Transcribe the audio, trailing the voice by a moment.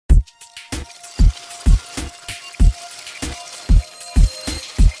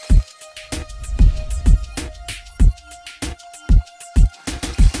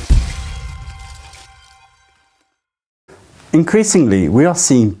Increasingly, we are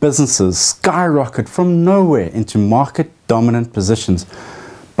seeing businesses skyrocket from nowhere into market-dominant positions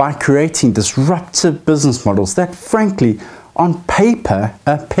by creating disruptive business models that, frankly, on paper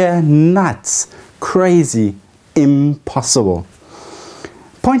appear nuts, crazy, impossible.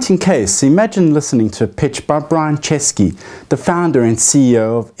 Point in case, imagine listening to a pitch by Brian Chesky, the founder and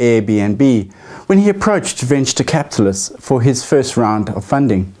CEO of Airbnb, when he approached venture capitalists for his first round of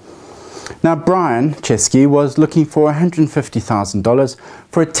funding. Now, Brian Chesky was looking for $150,000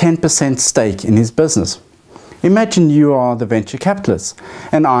 for a 10% stake in his business. Imagine you are the venture capitalist,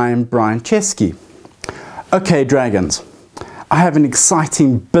 and I'm Brian Chesky. Okay, dragons, I have an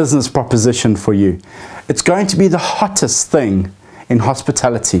exciting business proposition for you. It's going to be the hottest thing in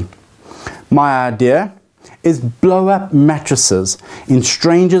hospitality. My idea is blow up mattresses in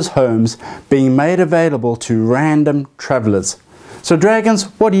strangers' homes being made available to random travelers. So dragons,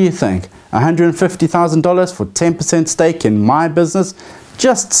 what do you think? $150,000 for 10% stake in my business?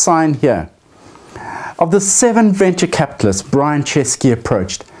 Just sign here. Of the 7 venture capitalists Brian Chesky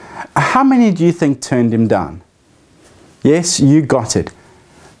approached, how many do you think turned him down? Yes, you got it.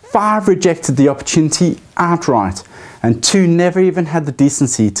 5 rejected the opportunity outright, and 2 never even had the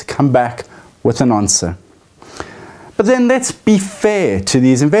decency to come back with an answer. But then let's be fair to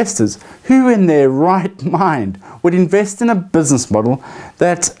these investors. Who in their right mind would invest in a business model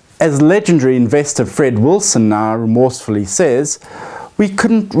that, as legendary investor Fred Wilson now remorsefully says, we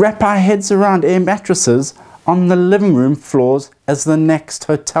couldn't wrap our heads around air mattresses on the living room floors as the next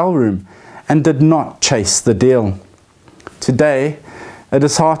hotel room, and did not chase the deal? Today, a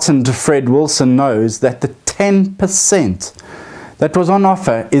disheartened Fred Wilson knows that the 10% that was on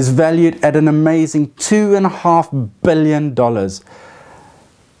offer is valued at an amazing $2.5 billion.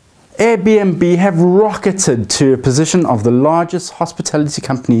 Airbnb have rocketed to a position of the largest hospitality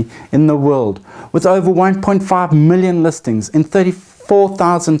company in the world, with over 1.5 million listings in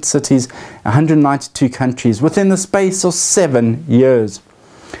 34,000 cities, 192 countries, within the space of 7 years.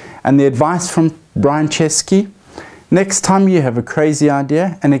 And the advice from Brian Chesky: next time you have a crazy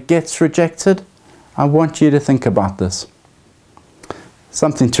idea and it gets rejected, I want you to think about this.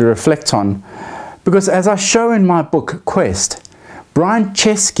 Something to reflect on, because as I show in my book Quest, Brian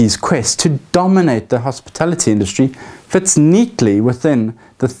Chesky's quest to dominate the hospitality industry fits neatly within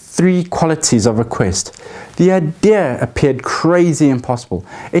the 3 qualities of a quest. The idea appeared crazy impossible.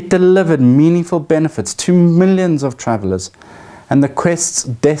 It delivered meaningful benefits to millions of travelers, and the quest's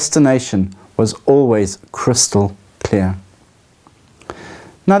destination was always crystal clear.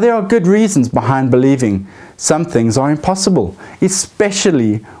 Now, there are good reasons behind believing some things are impossible,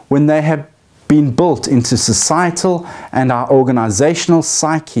 especially when they have been built into societal and our organizational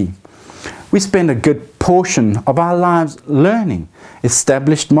psyche. We spend a good portion of our lives learning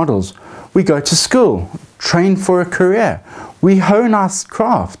established models. We go to school, train for a career. We hone our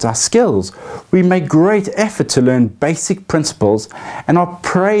craft, our skills. We make great effort to learn basic principles and are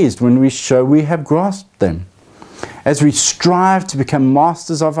praised when we show we have grasped them. As we strive to become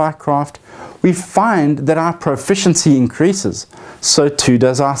masters of our craft, we find that our proficiency increases. So too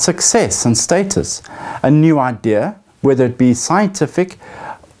does our success and status. A new idea, whether it be scientific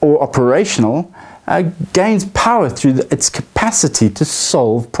or operational, gains power through its capacity to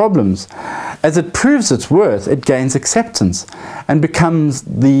solve problems. As it proves its worth, it gains acceptance and becomes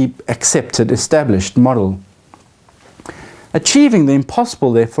the accepted, established model. Achieving the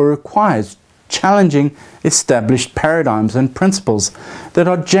impossible, therefore, requires challenging established paradigms and principles that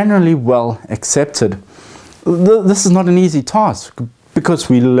are generally well accepted. This is not an easy task, because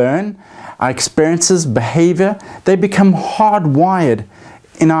we learn, our experiences, behavior, they become hardwired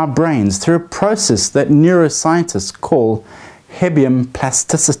in our brains through a process that neuroscientists call Hebbian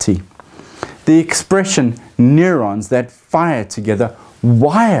plasticity. The expression neurons that fire together,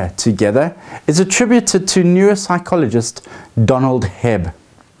 wire together, is attributed to neuropsychologist Donald Hebb.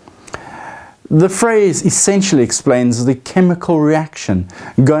 The phrase essentially explains the chemical reaction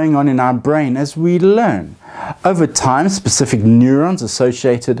going on in our brain as we learn. Over time, specific neurons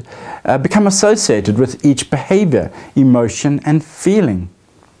become associated with each behavior, emotion, and feeling.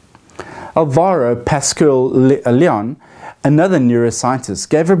 Alvaro Pascual Leon, another neuroscientist,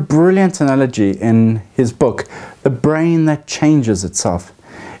 gave a brilliant analogy in his book, The Brain That Changes Itself,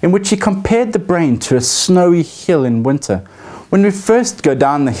 in which he compared the brain to a snowy hill in winter. When we first go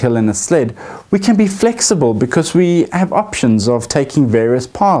down the hill in a sled, we can be flexible because we have options of taking various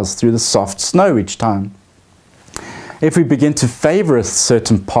paths through the soft snow each time. If we begin to favor a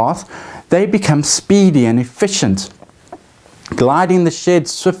certain path, they become speedy and efficient. Gliding the shed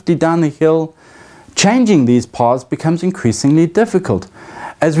swiftly down the hill, changing these paths becomes increasingly difficult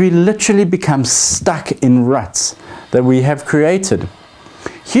as we literally become stuck in ruts, that we have created.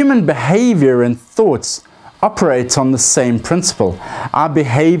 Human behavior and thoughts operate on the same principle. Our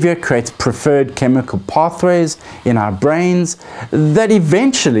behavior creates preferred chemical pathways in our brains that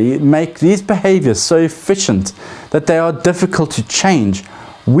eventually make these behaviors so efficient that they are difficult to change.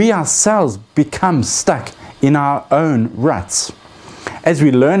 We ourselves become stuck in our own ruts. As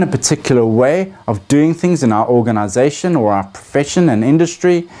we learn a particular way of doing things in our organization or our profession and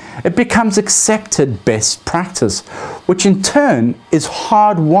industry, it becomes accepted best practice, which in turn is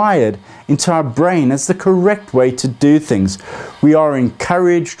hardwired into our brain as the correct way to do things. We are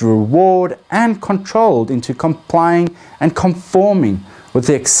encouraged, rewarded, and controlled into complying and conforming with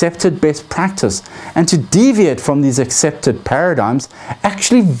the accepted best practice, and to deviate from these accepted paradigms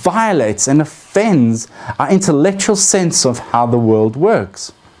actually violates and offends our intellectual sense of how the world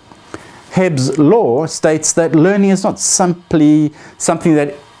works. Hebb's law states that learning is not simply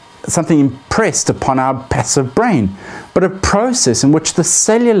something impressed upon our passive brain, but a process in which the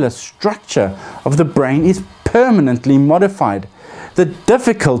cellular structure of the brain is permanently modified. The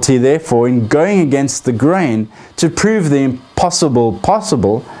difficulty, therefore, in going against the grain to prove the impossible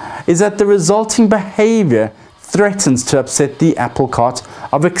possible is that the resulting behavior threatens to upset the apple cart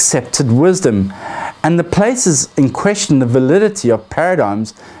of accepted wisdom and places in question the validity of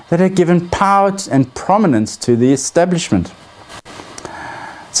paradigms that are given power and prominence to the establishment.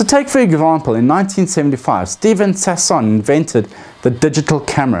 So take, for example, in 1975, Stephen Sasson invented the digital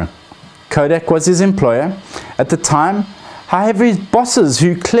camera. Kodak was his employer at the time. However, his bosses,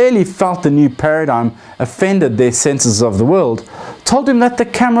 who clearly felt the new paradigm offended their senses of the world, told him that the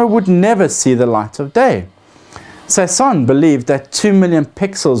camera would never see the light of day. Sasson believed that 2 million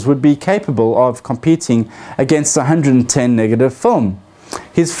pixels would be capable of competing against 110 negative film.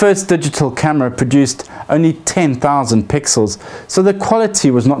 His first digital camera produced only 10,000 pixels, so the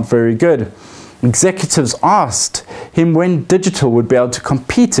quality was not very good. Executives asked him when digital would be able to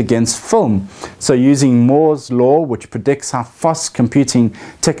compete against film. So using Moore's law, which predicts how fast computing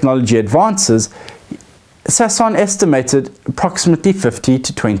technology advances, Sasson estimated approximately 15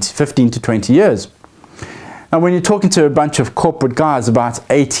 to 20 years. Now when you're talking to a bunch of corporate guys about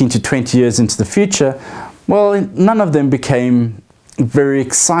 18 to 20 years into the future, well, none of them became very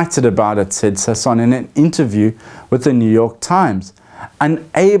excited about it, said Sasson in an interview with the New York Times.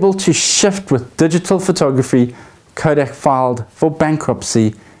 Unable to shift with digital photography, Kodak filed for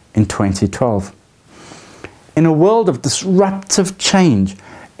bankruptcy in 2012. In a world of disruptive change,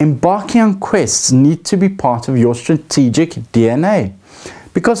 embarking on quests need to be part of your strategic DNA.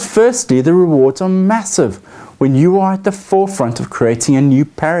 Because firstly, the rewards are massive when you are at the forefront of creating a new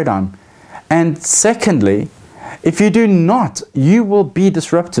paradigm. And secondly, if you do not, you will be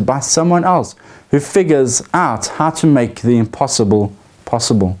disrupted by someone else who figures out how to make the impossible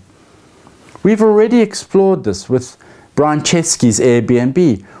possible. We've already explored this with Brian Chesky's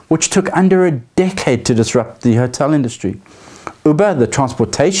Airbnb, which took under a decade to disrupt the hotel industry. Uber, the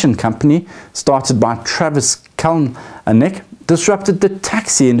transportation company started by Travis Kalanick, disrupted the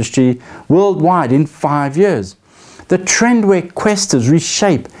taxi industry worldwide in 5 years. The trend where questers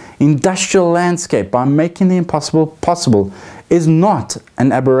reshape industrial landscape by making the impossible possible is not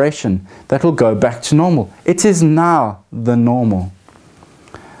an aberration that will go back to normal. It is now the normal.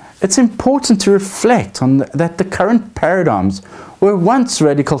 It's important to reflect on that the current paradigms were once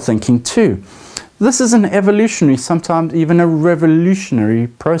radical thinking too. This is an evolutionary, sometimes even a revolutionary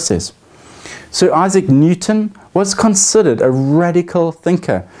process. Sir Isaac Newton was considered a radical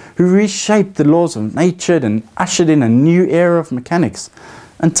thinker who reshaped the laws of nature and ushered in a new era of mechanics.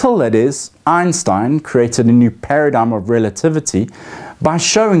 Until, that is, Einstein created a new paradigm of relativity by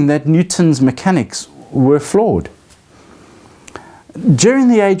showing that Newton's mechanics were flawed. During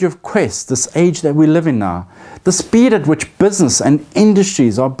the age of quest, this age that we live in now, the speed at which business and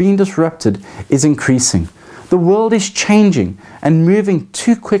industries are being disrupted is increasing. The world is changing and moving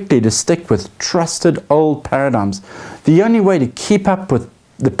too quickly to stick with trusted old paradigms. The only way to keep up with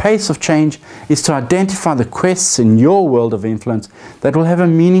the pace of change is to identify the quests in your world of influence that will have a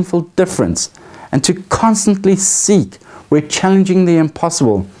meaningful difference, and to constantly seek where challenging the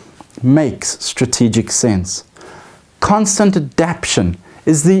impossible makes strategic sense. Constant adaptation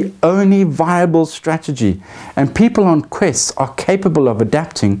is the only viable strategy, and people on quests are capable of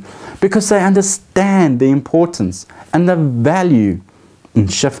adapting because they understand the importance and the value in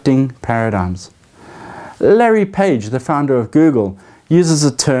shifting paradigms. Larry Page, the founder of Google, uses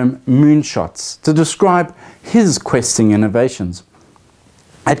the term moonshots to describe his questing innovations.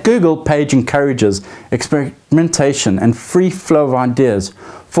 At Google, Page encourages experimentation and free flow of ideas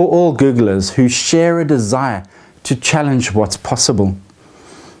for all Googlers who share a desire to challenge what's possible.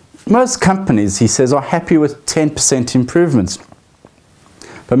 Most companies, he says, are happy with 10% improvements.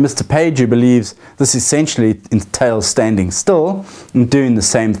 But Mr. Page, who believes this essentially entails standing still and doing the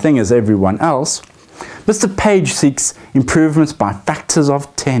same thing as everyone else, Mr. Page seeks improvements by factors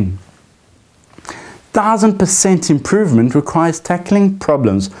of 10. 1000% improvement requires tackling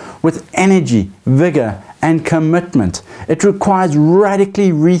problems with energy, vigor, and commitment. It requires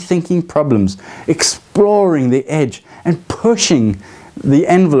radically rethinking problems, exploring the edge, and pushing the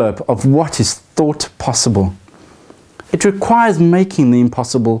envelope of what is thought possible. It requires making the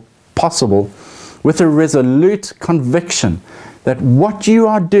impossible possible with a resolute conviction that what you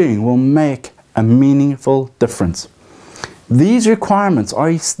are doing will make a meaningful difference. These requirements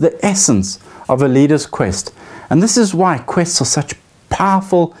are the essence of a leader's quest, and this is why quests are such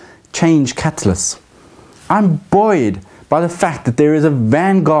powerful change catalysts. I'm buoyed by the fact that there is a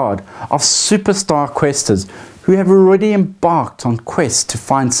vanguard of superstar questers who have already embarked on quests to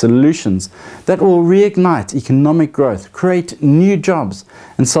find solutions that will reignite economic growth, create new jobs,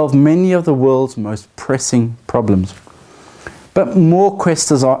 and solve many of the world's most pressing problems. But more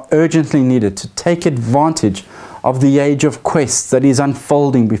questers are urgently needed to take advantage of the age of quests that is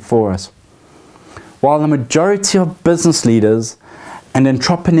unfolding before us. While the majority of business leaders and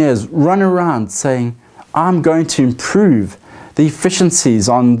entrepreneurs run around saying, I'm going to improve the efficiencies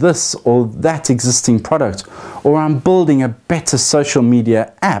on this or that existing product, or I'm building a better social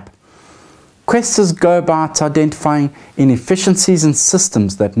media app, questers go about identifying inefficiencies in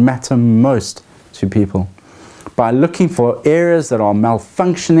systems that matter most to people. By looking for areas that are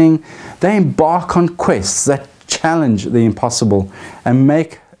malfunctioning, they embark on quests that challenge the impossible and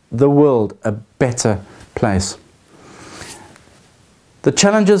make the world a better place. The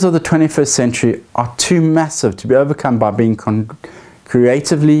challenges of the 21st century are too massive to be overcome by being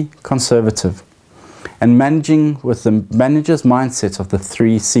creatively conservative and managing with the manager's mindset of the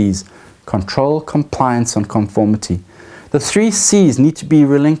 3 C's: control, compliance, and conformity. The 3 C's need to be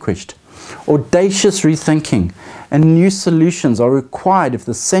relinquished. Audacious rethinking and new solutions are required if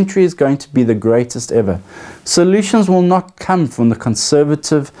the century is going to be the greatest ever. Solutions will not come from the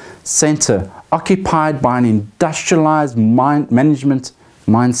conservative center occupied by an industrialized management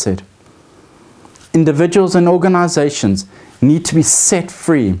mindset. Individuals and organizations need to be set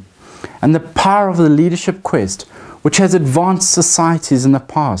free, and the power of the leadership quest, which has advanced societies in the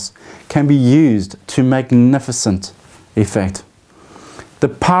past, can be used to magnificent effect. The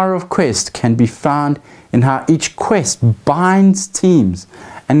power of quest can be found in how each quest binds teams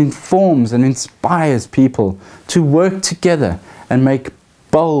and informs and inspires people to work together and make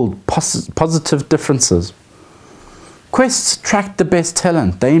bold, positive differences. Quests attract the best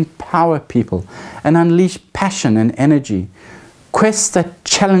talent, they empower people and unleash passion and energy. Quests that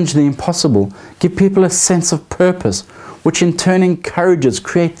challenge the impossible give people a sense of purpose, which in turn encourages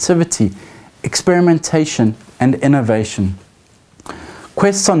creativity, experimentation, and innovation.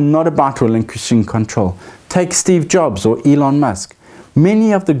 Quests are not about relinquishing control. Take Steve Jobs or Elon Musk.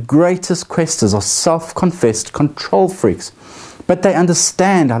 Many of the greatest questers are self-confessed control freaks, but they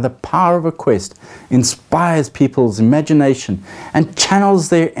understand how the power of a quest inspires people's imagination and channels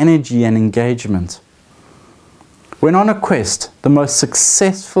their energy and engagement. When on a quest, the most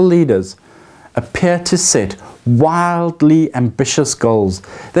successful leaders appear to set wildly ambitious goals.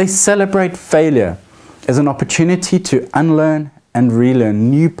 They celebrate failure as an opportunity to unlearn and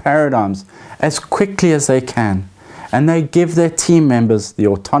relearn new paradigms as quickly as they can, and they give their team members the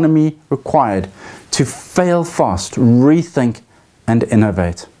autonomy required to fail fast, rethink, and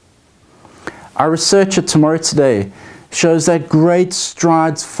innovate. Our research at Tomorrow Today shows that great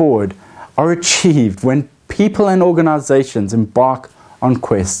strides forward are achieved when people and organizations embark on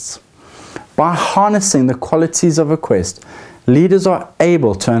quests. By harnessing the qualities of a quest, leaders are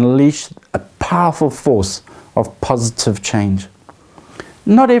able to unleash a powerful force of positive change.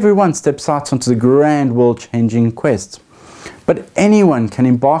 Not everyone steps out onto the grand world-changing quest, but anyone can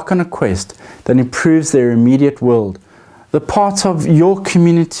embark on a quest that improves their immediate world, the part of your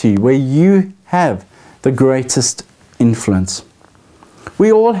community where you have the greatest influence.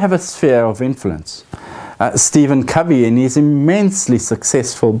 We all have a sphere of influence. Stephen Covey, in his immensely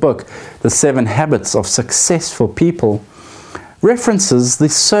successful book, The 7 Habits of Successful People, references the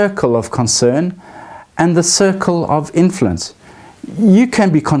circle of concern and the circle of influence. You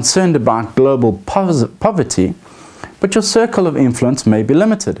can be concerned about global poverty, but your circle of influence may be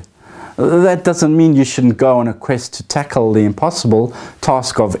limited. That doesn't mean you shouldn't go on a quest to tackle the impossible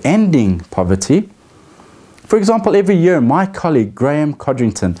task of ending poverty. For example, every year my colleague Graham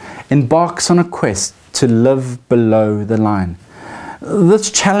Codrington embarks on a quest to live below the line.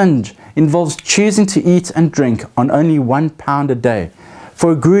 This challenge involves choosing to eat and drink on only £1 a day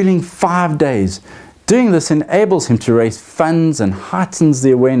for a grueling 5 days. Doing this enables him to raise funds and heightens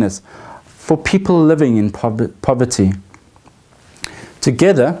the awareness for people living in poverty.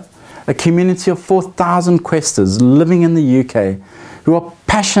 Together, a community of 4,000 questers living in the UK who are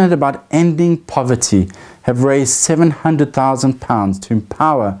passionate about ending poverty have raised £700,000 to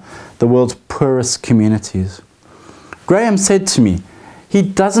empower the world's poorest communities. Graham said to me, he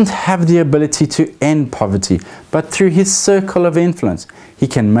doesn't have the ability to end poverty, but through his circle of influence, he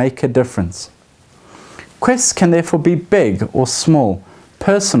can make a difference. Quests can therefore be big or small,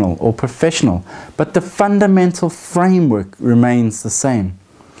 personal or professional, but the fundamental framework remains the same.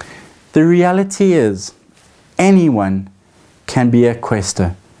 The reality is, anyone can be a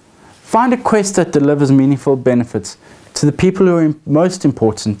quester. Find a quest that delivers meaningful benefits to the people who are most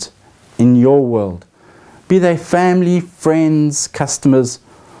important in your world, be they family, friends, customers,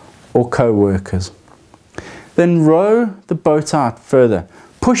 or co-workers. Then row the boat out further.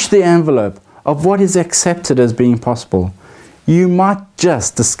 Push the envelope of what is accepted as being possible. You might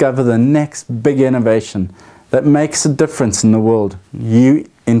just discover the next big innovation that makes a difference in the world you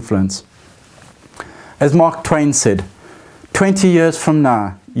influence. As Mark Twain said, 20 years from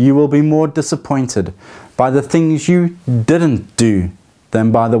now, you will be more disappointed by the things you didn't do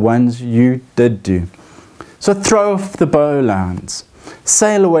than by the ones you did do. So throw off the bowlines,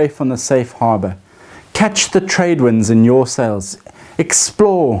 sail away from the safe harbour, catch the trade winds in your sails,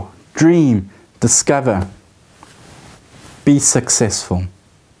 explore, dream, discover, be successful.